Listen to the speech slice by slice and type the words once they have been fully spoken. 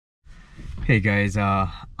Hey guys,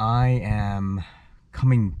 I am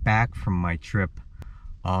coming back from my trip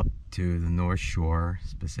up to the North Shore,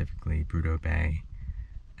 specifically Prudhoe Bay,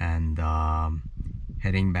 and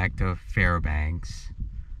heading back to Fairbanks.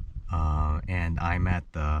 And I'm at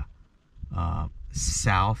the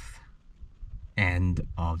south end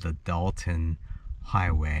of the Dalton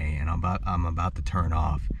highway, and I'm about to turn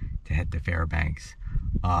off to head to Fairbanks.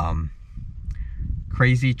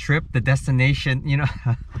 Crazy trip. The destination, you know,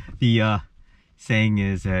 the saying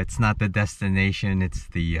is it's not the destination, it's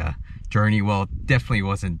the journey. Well, it definitely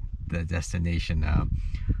wasn't the destination.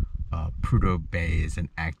 Prudhoe Bay is an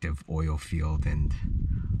active oil field, and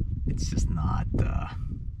it's just not the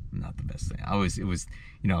best thing. It was,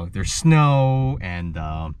 you know, there's snow and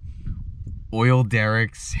oil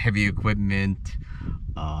derricks, heavy equipment,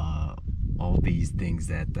 all these things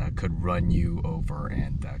that could run you over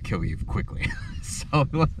and kill you quickly. So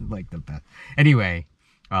it wasn't like the best. Anyway,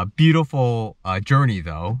 beautiful journey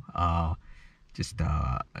though. Just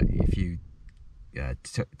if you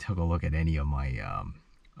took a look at any of my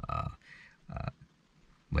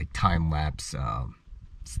like time-lapse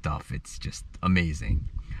stuff, it's just amazing.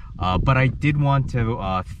 But I did want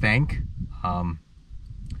to thank a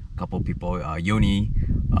couple people. Yoni,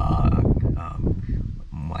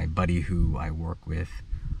 my buddy who I work with,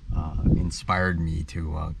 inspired me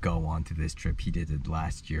to go onto this trip. He did it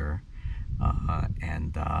last year.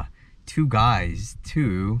 And two guys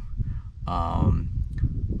too,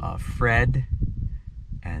 Fred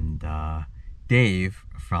and Dave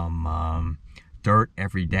from Dirt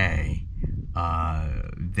Every Day.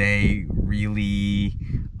 They really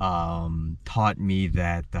taught me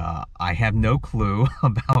that I have no clue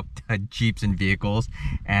about Jeeps and vehicles,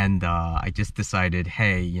 and I just decided,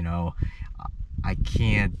 hey, you know, I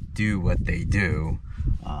can't do what they do.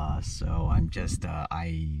 So I'm just,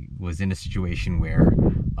 I was in a situation where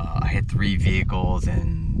I had 3 vehicles,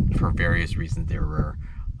 and for various reasons they were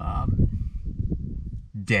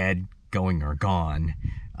dead, going or gone.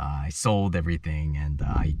 I sold everything, and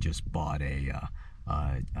I just bought a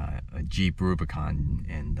Jeep Rubicon,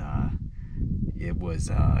 and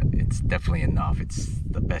it's definitely enough. It's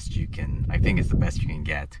the best you can, I think it's the best you can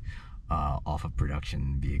get off a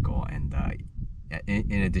production vehicle. And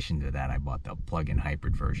in addition to that, I bought the plug-in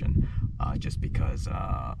hybrid version just because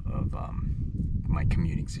of my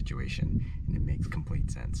commuting situation, and it makes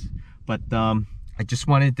complete sense. But I just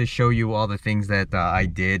wanted to show you all the things that I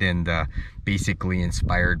did, and basically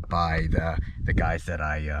inspired by the guys that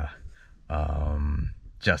I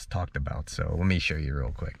just talked about. So let me show you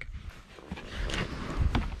real quick.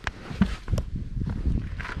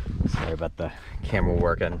 Sorry about the camera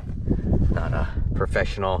working, not a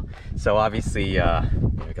professional. So obviously, I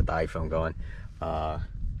got the iPhone going.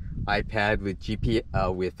 iPad with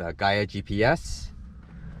Gaia GPS.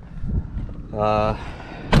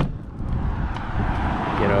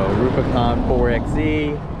 You know, Rubicon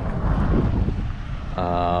 4XE.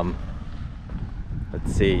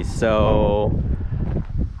 Let's see. So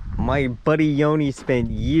my buddy Yoni spent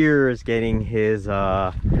years getting his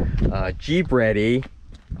Jeep ready.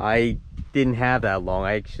 I didn't have that long.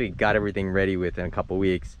 I actually got everything ready within a couple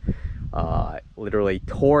weeks. Literally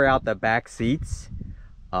tore out the back seats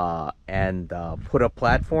and put a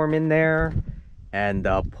platform in there, and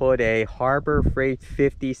put a Harbor Freight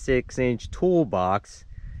 56-inch toolbox.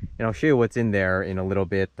 And I'll show you what's in there in a little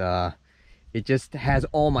bit. It just has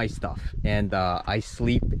all my stuff, and I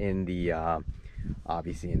sleep in the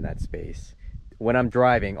obviously in that space. When I'm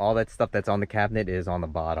driving, all that stuff that's on the cabinet is on the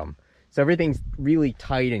bottom. So everything's really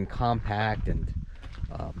tight and compact, and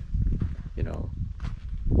you know,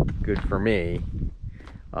 good for me.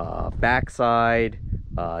 Backside,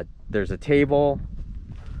 there's a table.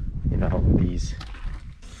 You know, these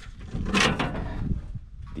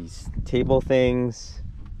table things,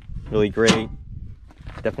 really great.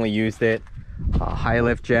 Definitely used it. High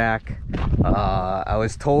lift jack. I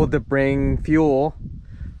was told to bring fuel,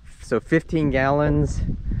 so 15 gallons.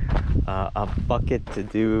 A bucket to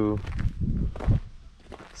do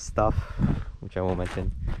stuff, which I won't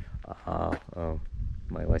mention. Oh,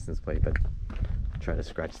 my license plate, but I'll try to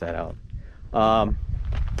scratch that out.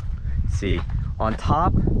 Let's see, on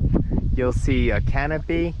top you'll see a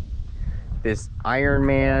canopy. This Iron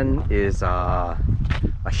Man is a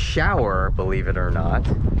shower, believe it or not.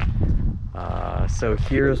 So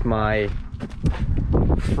here's my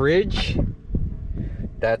fridge.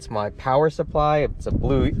 That's my power supply. It's a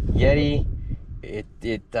Blue Yeti.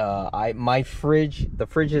 My fridge, the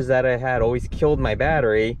fridges that I had always killed my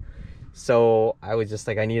battery, so I was just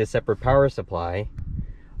like, I need a separate power supply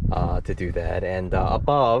to do that. And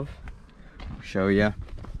above, I'll show you,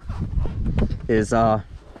 is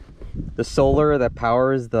the solar that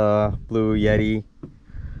powers the Blue Yeti,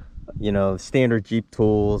 you know, standard Jeep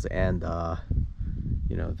tools, and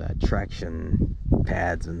you know, the traction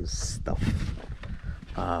pads and stuff.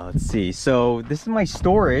 Let's see, so this is my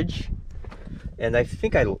storage, and I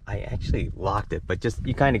think I actually locked it, but just,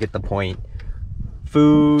 you kind of get the point.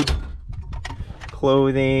 Food,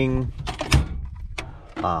 clothing,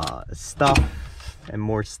 stuff, and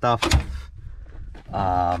more stuff.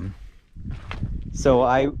 So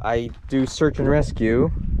I do search and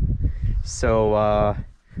rescue, so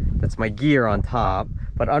that's my gear on top,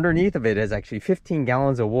 but underneath of it is actually 15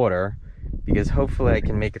 gallons of water, because hopefully I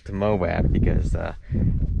can make it to Moab, because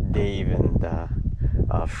Dave and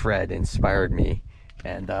Fred inspired me,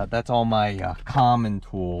 and that's all my common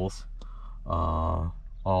tools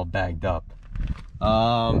all bagged up.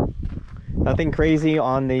 Nothing crazy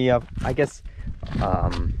on the I guess you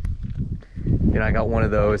know, I got one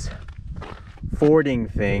of those fording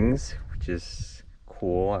things, which is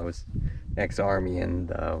cool. I was ex-army, and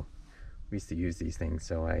we used to use these things,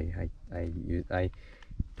 so I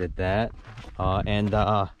did that. And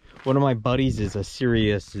one of my buddies is a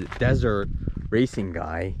serious desert racing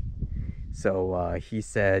guy, so he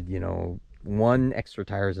said, you know, 1 extra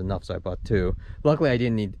tire is enough, so I bought 2. Luckily I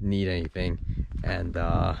didn't need anything, and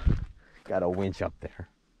got a winch up there.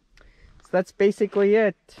 So that's basically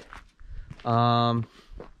it.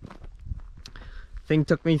 Thing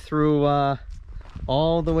took me through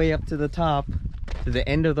all the way up to the top, to the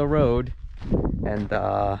end of the road, and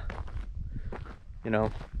you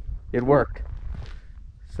know, it worked.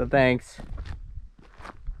 So thanks.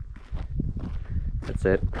 That's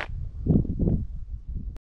it.